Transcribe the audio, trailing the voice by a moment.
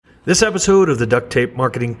This episode of the Duct Tape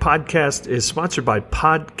Marketing Podcast is sponsored by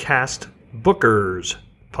Podcast Bookers,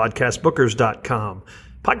 podcastbookers.com.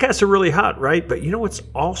 Podcasts are really hot, right? But you know what's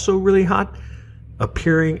also really hot?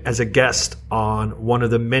 Appearing as a guest on one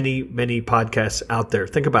of the many, many podcasts out there.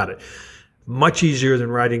 Think about it. Much easier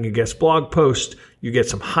than writing a guest blog post. You get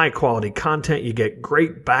some high quality content. You get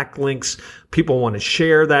great backlinks. People want to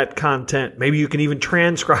share that content. Maybe you can even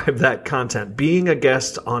transcribe that content. Being a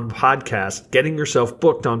guest on podcast, getting yourself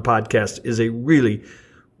booked on podcast is a really,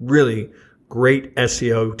 really great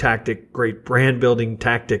SEO tactic, great brand building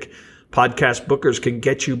tactic. Podcast bookers can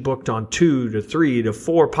get you booked on 2 to 3 to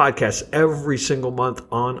 4 podcasts every single month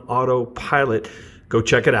on autopilot. Go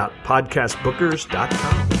check it out.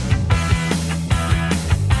 Podcastbookers.com.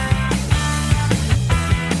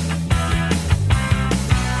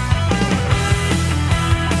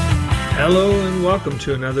 Hello and welcome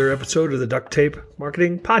to another episode of the Duct Tape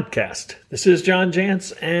Marketing Podcast. This is John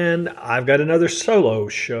Jantsch and I've got another solo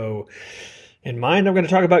show in mind. I'm going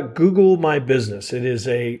to talk about Google My Business. It is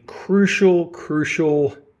a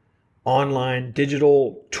crucial online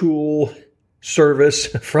digital tool service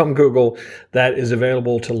from Google that is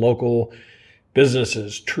available to local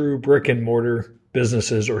businesses, true brick and mortar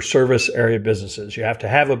businesses or service area businesses. You have to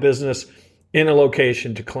have a business in a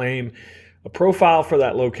location to claim a profile for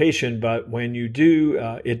that location, but when you do,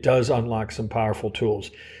 it does unlock some powerful tools.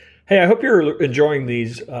 Hey, I hope you're enjoying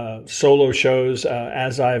these solo shows.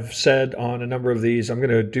 As I've said on a number of these, I'm going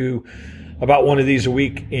to do about one of these a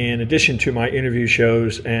week in addition to my interview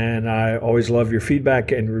shows, and I always love your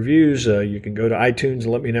feedback and reviews. You can go to iTunes and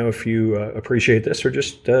let me know if you appreciate this, or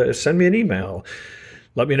just send me an email.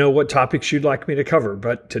 Let me know what topics you'd like me to cover.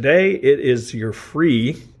 But today it is your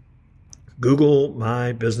free Google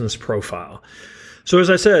My Business profile. So as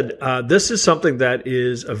I said, this is something that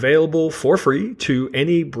is available for free to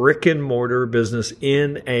any brick and mortar business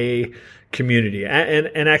in a community.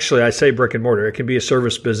 And actually, I say brick and mortar. It can be a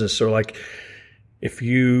service business. So like if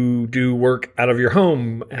you do work out of your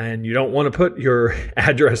home and you don't want to put your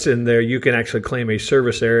address in there, you can actually claim a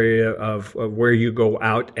service area of where you go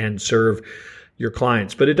out and serve your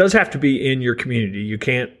clients. But it does have to be in your community. You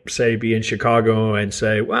can't say be in Chicago and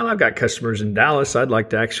say, well, I've got customers in Dallas. I'd like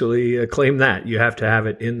to actually claim that. You have to have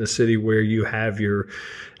it in the city where you have your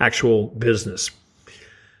actual business.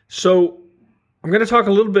 So I'm going to talk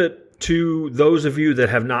a little bit to those of you that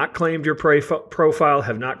have not claimed your profile,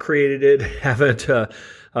 have not created it, haven't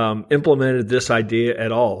implemented this idea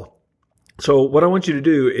at all. So what I want you to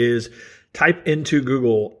do is type into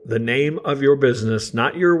Google the name of your business,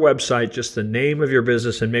 not your website, just the name of your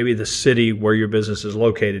business and maybe the city where your business is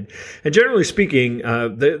located. And generally speaking,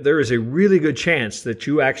 there is a really good chance that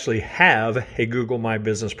you actually have a Google My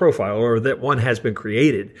Business profile, or that one has been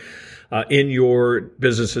created in your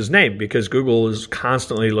business's name, because Google is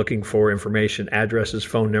constantly looking for information, addresses,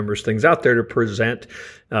 phone numbers, things out there to present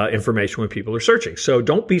information when people are searching. So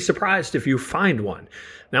don't be surprised if you find one.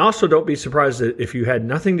 Now, also don't be surprised that if you had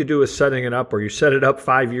nothing to do with setting it up, or you set it up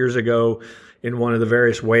 5 years ago in one of the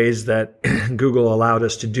various ways that Google allowed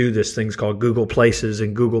us to do this, things called Google Places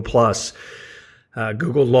and Google Plus,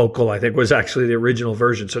 Google Local, I think was actually the original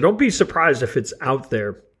version. So don't be surprised if it's out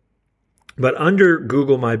there. But under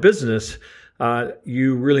Google My Business,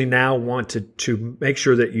 you really now want to make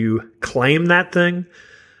sure that you claim that thing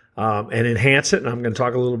and enhance it. And I'm going to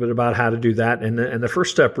talk a little bit about how to do that. And the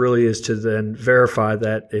first step really is to then verify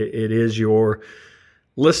that it is your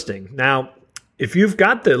listing. Now, if you've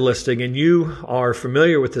got the listing and you are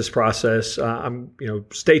familiar with this process,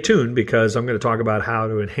 stay tuned, because I'm going to talk about how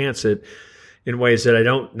to enhance it in ways that I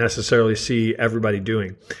don't necessarily see everybody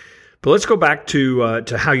doing. But let's go back to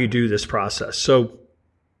how you do this process. So,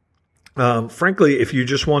 frankly, if you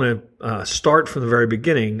just want to start from the very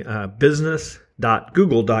beginning,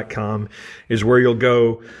 business.google.com is where you'll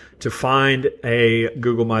go to find a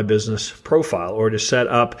Google My Business profile, or to set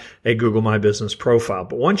up a Google My Business profile.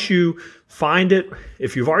 But once you find it,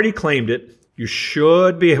 if you've already claimed it, you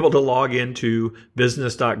should be able to log into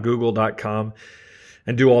business.google.com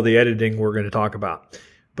and do all the editing we're going to talk about.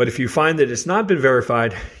 But if you find that it's not been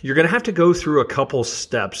verified, you're going to have to go through a couple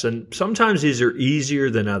steps. And sometimes these are easier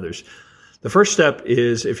than others. The first step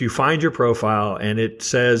is, if you find your profile and it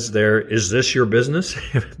says there, is this your business?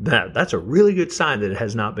 That's a really good sign that it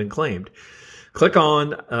has not been claimed. Click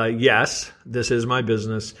on yes, this is my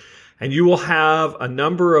business. And you will have a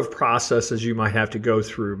number of processes you might have to go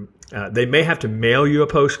through. They may have to mail you a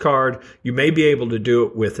postcard. You may be able to do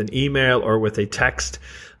it with an email or with a text.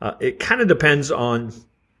 It kind of depends on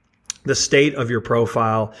the state of your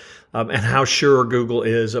profile, and how sure Google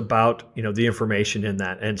is about the information in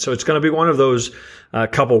that. And so it's going to be one of those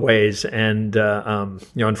couple ways. And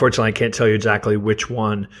unfortunately, I can't tell you exactly which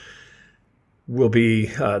one will be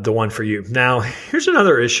the one for you. Now, here's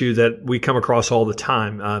another issue that we come across all the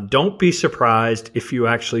time. Don't be surprised if you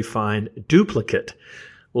actually find duplicate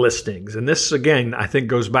listings. And this, again, I think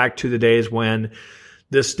goes back to the days when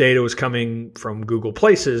this data was coming from Google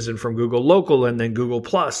Places and from Google Local and then Google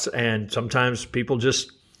Plus. And sometimes people just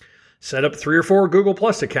set up 3 or 4 Google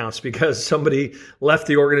Plus accounts because somebody left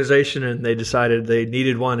the organization and they decided they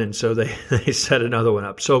needed one. And so they set another one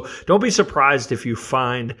up. So don't be surprised if you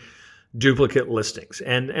find duplicate listings.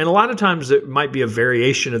 And a lot of times it might be a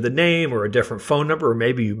variation of the name or a different phone number, or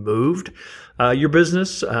maybe you moved your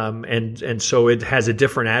business. And so it has a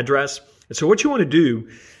different address. And so what you want to do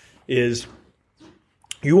is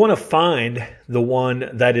you want to find the one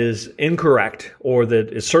that is incorrect, or that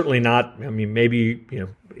is certainly not, maybe,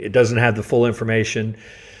 it doesn't have the full information.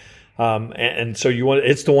 And so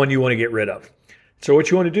it's the one you want to get rid of. So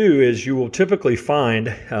what you want to do is you will typically find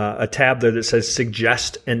a tab there that says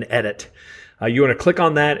Suggest and Edit. You want to click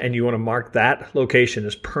on that and you want to mark that location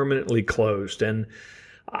as permanently closed. And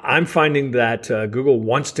I'm finding that Google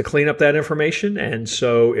wants to clean up that information. And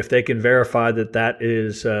so if they can verify that that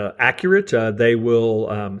is accurate, they will,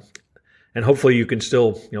 and hopefully you can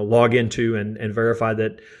still log into and verify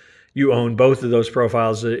that you own both of those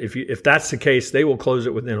profiles. If that's the case, they will close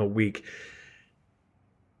it within a week.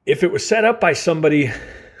 If it was set up by somebody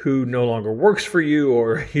who no longer works for you,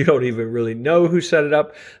 or you don't even really know who set it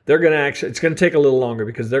up, it's going to take a little longer,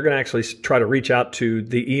 because they're going to actually try to reach out to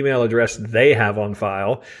the email address they have on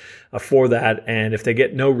file for that. And if they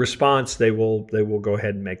get no response, they will go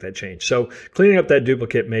ahead and make that change. So cleaning up that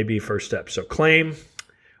duplicate may be first step. So claim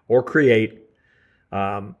or create,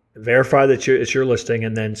 verify that it's your listing,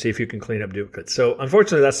 and then see if you can clean up duplicates. So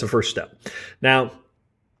unfortunately, that's the first step. Now,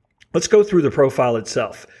 let's go through the profile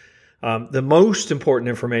itself. The most important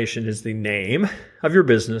information is the name of your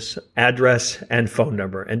business, address, and phone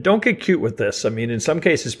number. And don't get cute with this. In some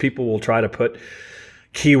cases, people will try to put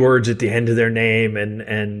keywords at the end of their name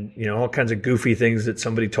and all kinds of goofy things that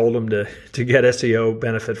somebody told them to get SEO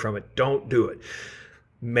benefit from it. Don't do it.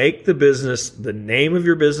 Make the business the name of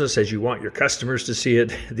your business as you want your customers to see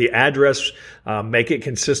it. The address, make it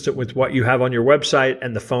consistent with what you have on your website,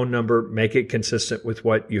 and the phone number, make it consistent with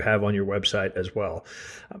what you have on your website as well.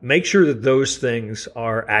 Make sure that those things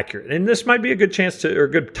are accurate. And this might be a good chance or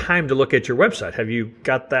a good time to look at your website. Have you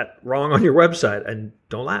got that wrong on your website? And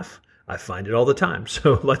don't laugh. I find it all the time.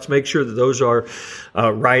 So let's make sure that those are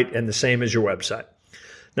right and the same as your website.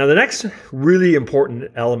 Now, the next really important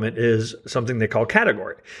element is something they call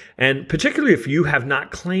category. And particularly if you have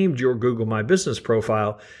not claimed your Google My Business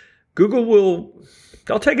profile, Google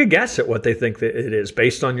they'll take a guess at what they think that it is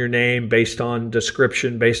based on your name, based on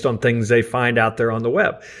description, based on things they find out there on the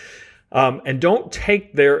web. And don't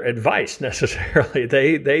take their advice necessarily.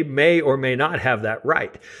 They may or may not have that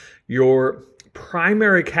right. Your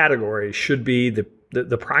primary category should be the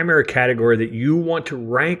primary category that you want to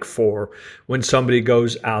rank for when somebody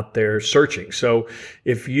goes out there searching. So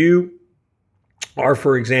if you are,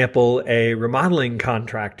 for example, a remodeling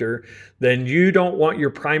contractor, then you don't want your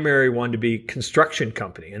primary one to be construction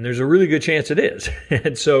company. And there's a really good chance it is.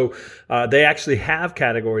 And so they actually have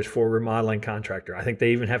categories for remodeling contractor. I think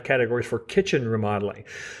they even have categories for kitchen remodeling.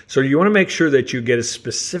 So you want to make sure that you get as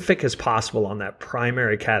specific as possible on that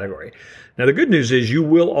primary category. Now, the good news is you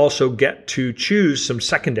will also get to choose some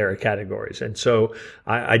secondary categories. And so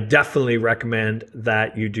I definitely recommend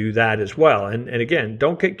that you do that as well. And again,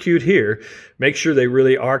 don't get cute here. Make sure they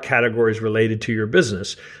really are categories related to your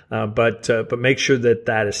business, but make sure that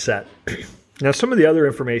that is set. Now, some of the other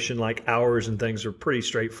information like hours and things are pretty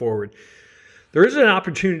straightforward. There is an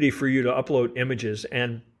opportunity for you to upload images,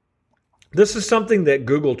 and this is something that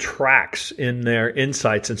Google tracks in their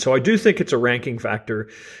insights. And so I do think it's a ranking factor.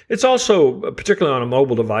 It's also, particularly on a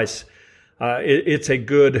mobile device, it's a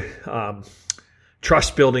good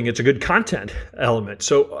trust building. It's a good content element.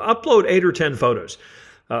 So upload 8 or 10 photos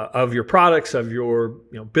of your products, of your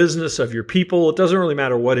business, of your people. It doesn't really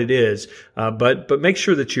matter what it is, but make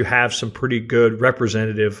sure that you have some pretty good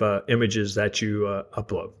representative images that you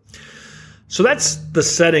upload. So that's the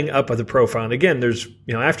setting up of the profile. And again, there's,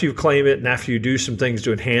 after you claim it and after you do some things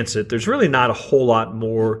to enhance it, there's really not a whole lot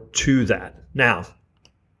more to that. Now,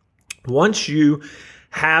 once you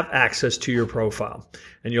have access to your profile,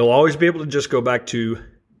 and you'll always be able to just go back to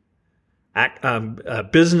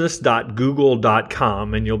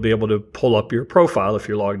business.google.com and you'll be able to pull up your profile if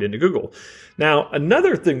you're logged into Google. Now,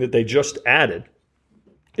 another thing that they just added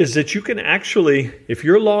is that you can actually, if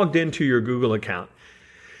you're logged into your Google account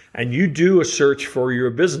and you do a search for your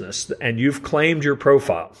business and you've claimed your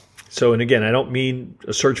profile. So, and again, I don't mean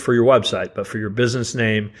a search for your website, but for your business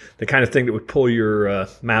name, the kind of thing that would pull your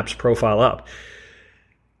Maps profile up.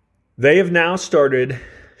 They have now started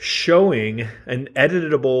showing an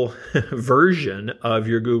editable version of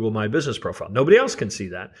your Google My Business profile. Nobody else can see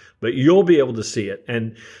that, but you'll be able to see it.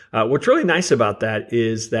 And what's really nice about that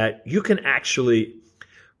is that you can actually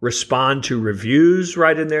respond to reviews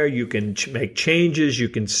right in there. You can make changes. You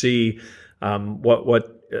can see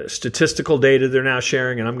what statistical data they're now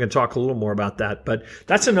sharing, and I'm going to talk a little more about that. But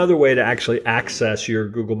that's another way to actually access your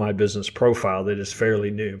Google My Business profile that is fairly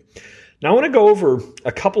new. Now, I want to go over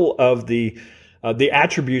a couple of the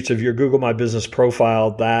attributes of your Google My Business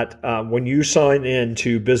profile that when you sign in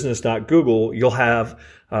to business.google, you'll have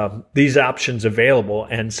these options available,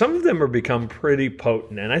 and some of them have become pretty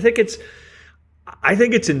potent. And I think it's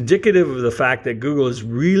indicative of the fact that Google is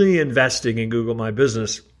really investing in Google My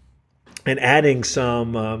Business and adding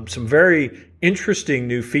some very interesting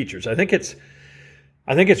new features. I think it's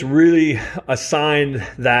really a sign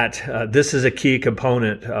that this is a key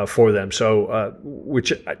component for them. So,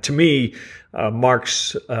 which to me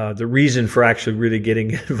marks the reason for actually really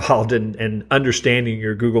getting involved in understanding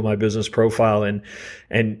your Google My Business profile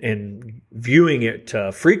and viewing it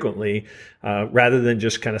frequently rather than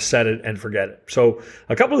just kind of set it and forget it. So,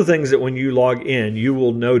 a couple of things that when you log in, you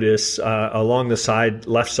will notice along the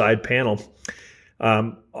left side panel.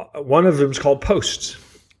 One of them is called Posts.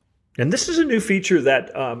 And this is a new feature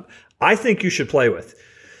that I think you should play with.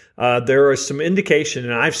 There is some indication,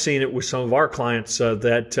 and I've seen it with some of our clients,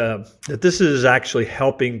 that this is actually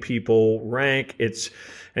helping people rank.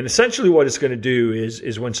 And essentially what it's going to do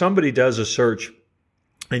is when somebody does a search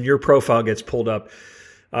and your profile gets pulled up,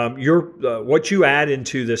 what you add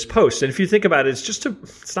into this post. And if you think about it,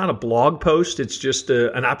 it's not a blog post. It's just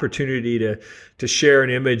an opportunity to share an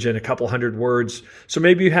image and a couple hundred words. So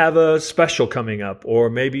maybe you have a special coming up, or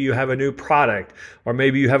maybe you have a new product, or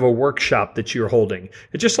maybe you have a workshop that you're holding.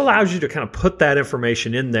 It just allows you to kind of put that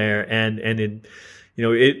information in there, and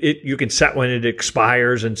you can set when it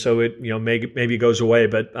expires, and so it maybe goes away.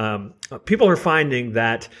 But people are finding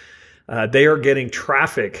that they are getting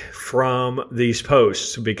traffic from these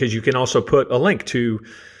posts because you can also put a link to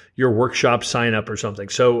your workshop sign up or something.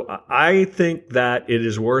 So I think that it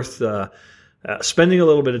is worth spending a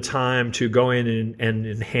little bit of time to go in and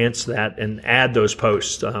enhance that and add those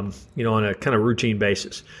posts, on a kind of routine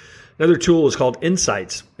basis. Another tool is called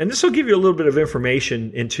Insights, and this will give you a little bit of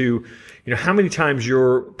information into, how many times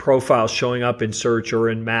your profile is showing up in search or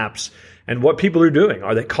in Maps, and what people are doing.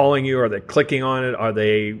 Are they calling you? Are they clicking on it? Are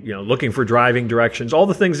they, looking for driving directions? All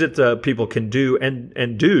the things that people can do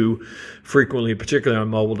and do frequently, particularly on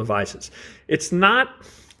mobile devices. It's not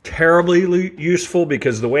terribly useful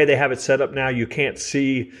because the way they have it set up now, you can't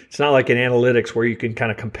see. It's not like in analytics where you can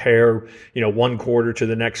kind of compare, one quarter to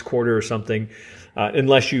the next quarter or something,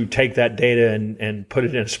 unless you take that data and put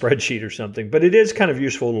it in a spreadsheet or something. But it is kind of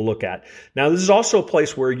useful to look at. Now, this is also a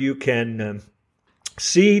place where you can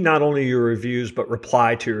see not only your reviews, but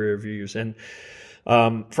reply to your reviews. And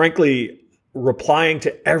frankly, replying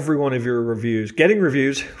to every one of your reviews, getting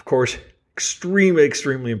reviews, of course, extremely,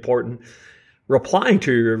 extremely important. Replying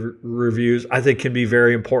to your reviews, I think, can be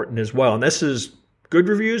very important as well. And this is good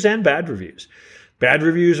reviews and bad reviews. Bad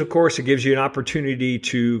reviews, of course, it gives you an opportunity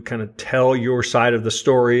to kind of tell your side of the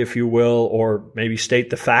story, if you will, or maybe state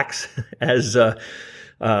the facts as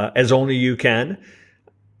only you can.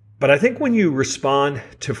 But I think when you respond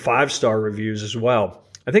to 5-star reviews as well,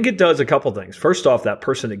 I think it does a couple things. First off, that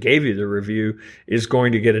person that gave you the review is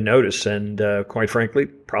going to get a notice and, quite frankly,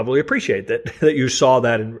 probably appreciate that you saw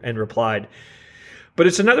that and replied. But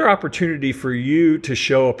it's another opportunity for you to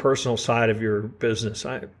show a personal side of your business.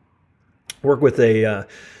 I work with an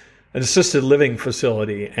assisted living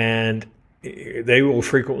facility, and they will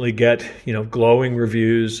frequently get, glowing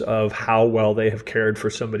reviews of how well they have cared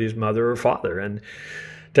for somebody's mother or father. And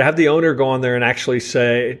to have the owner go on there and actually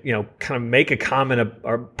say, kind of make a comment,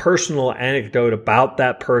 a personal anecdote about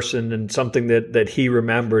that person and something that he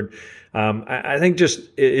remembered, I think just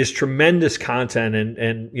is tremendous content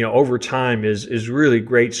and over time is really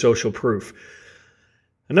great social proof.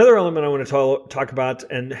 Another element I want to talk about,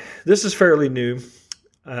 and this is fairly new,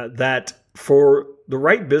 that for the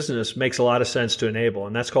right business makes a lot of sense to enable,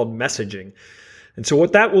 and that's called messaging. And so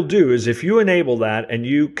what that will do is if you enable that and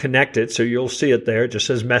you connect it, so you'll see it there, it just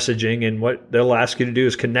says messaging, and what they'll ask you to do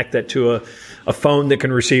is connect that to a phone that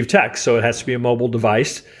can receive text. So it has to be a mobile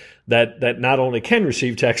device that not only can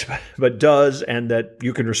receive text, but does, and that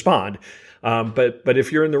you can respond. But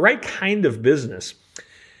if you're in the right kind of business,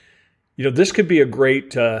 This could be a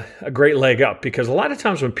great leg up, because a lot of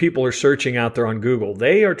times when people are searching out there on Google,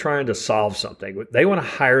 they are trying to solve something. They want to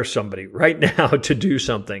hire somebody right now to do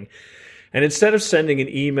something. And instead of sending an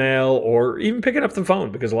email or even picking up the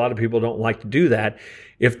phone, because a lot of people don't like to do that,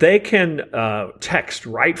 if they can text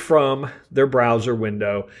right from their browser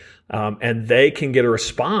window, and they can get a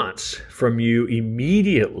response from you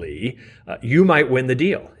immediately, you might win the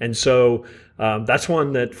deal. And so that's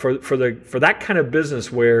one that for that kind of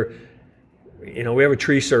business where we have a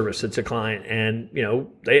tree service that's a client, and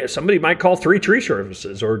somebody might call 3 tree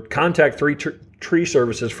services or contact 3 tree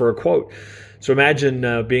services for a quote. So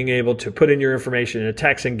imagine being able to put in your information in a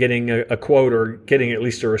text and getting a quote, or getting at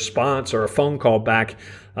least a response or a phone call back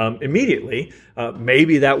immediately.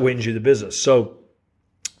 Maybe that wins you the business. So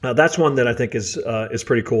that's one that I think is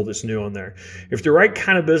pretty cool that's new on there. If the right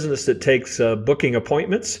kind of business that takes booking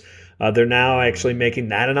appointments, they're now actually making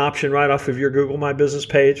that an option right off of your Google My Business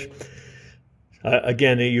page.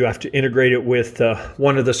 Again, you have to integrate it with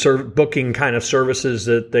one of the booking kind of services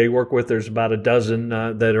that they work with. There's about a dozen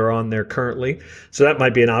that are on there currently. So that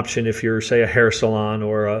might be an option if you're, say, a hair salon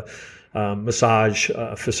or a massage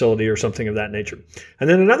facility or something of that nature. And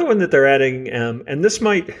then another one that they're adding, and this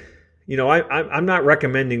might, I'm not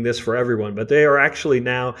recommending this for everyone, but they are actually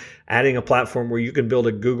now adding a platform where you can build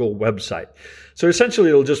a Google website. So essentially,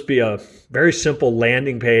 it'll just be a very simple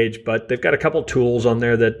landing page, but they've got a couple tools on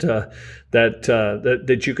there that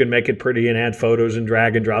you can make it pretty and add photos and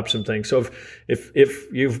drag and drop some things. So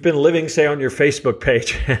if you've been living, say, on your Facebook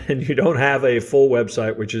page and you don't have a full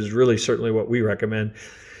website, which is really certainly what we recommend,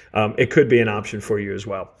 it could be an option for you as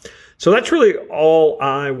well. So that's really all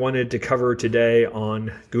I wanted to cover today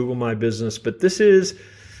on Google My Business. But this is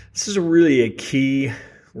really a key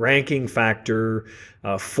ranking factor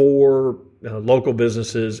for local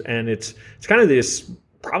businesses, and it's kind of this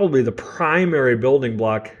probably the primary building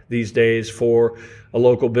block these days for a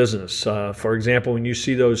local business. For example, when you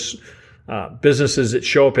see those businesses that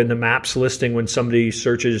show up in the maps listing when somebody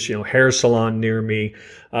searches, hair salon near me,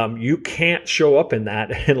 you can't show up in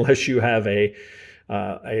that unless you have a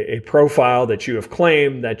profile that you have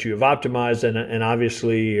claimed, that you have optimized, and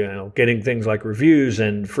obviously getting things like reviews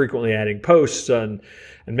and frequently adding posts and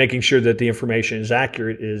making sure that the information is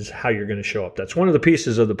accurate is how you're going to show up. That's one of the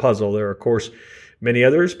pieces of the puzzle. There are, of course, many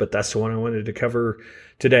others, but that's the one I wanted to cover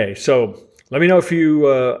today. So let me know if you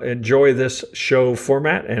enjoy this show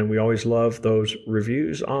format, and we always love those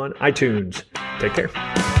reviews on iTunes. Take care.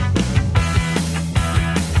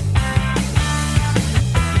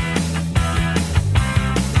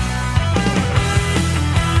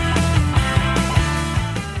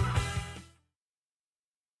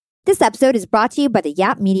 This episode is brought to you by the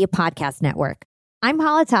Yap Media Podcast Network. I'm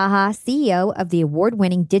Hala Taha, CEO of the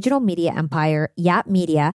award-winning digital media empire, Yap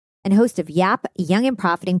Media, and host of Yap Young and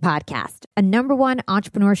Profiting Podcast, a #1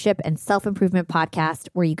 entrepreneurship and self-improvement podcast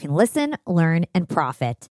where you can listen, learn, and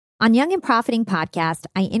profit. On Young and Profiting Podcast,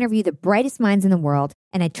 I interview the brightest minds in the world,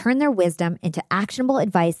 and I turn their wisdom into actionable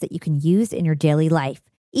advice that you can use in your daily life.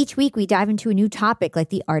 Each week, we dive into a new topic like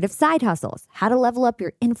the art of side hustles, how to level up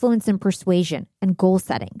your influence and persuasion, and goal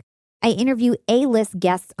setting. I interview A-list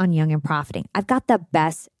guests on Young and Profiting. I've got the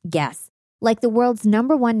best guests, like the world's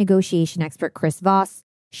 #1 negotiation expert, Chris Voss,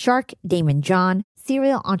 Shark Damon John,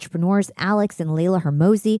 serial entrepreneurs Alex and Layla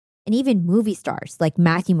Hermosi, and even movie stars like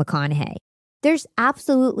Matthew McConaughey. There's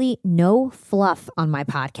absolutely no fluff on my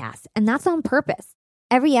podcast, and that's on purpose.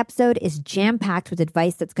 Every episode is jam-packed with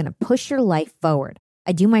advice that's going to push your life forward.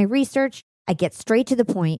 I do my research, I get straight to the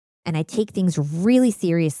point, and I take things really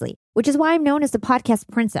seriously, which is why I'm known as the podcast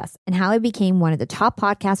princess and how I became one of the top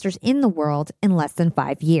podcasters in the world in less than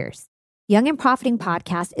 5 years. Young and Profiting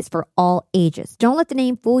Podcast is for all ages. Don't let the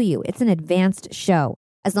name fool you. It's an advanced show.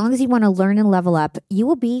 As long as you want to learn and level up, you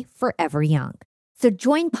will be forever young. So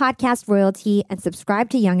join Podcast Royalty and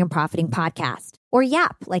subscribe to Young and Profiting Podcast, or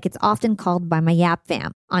YAP, like it's often called by my YAP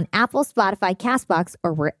fam, on Apple, Spotify, CastBox,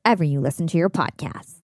 or wherever you listen to your podcasts.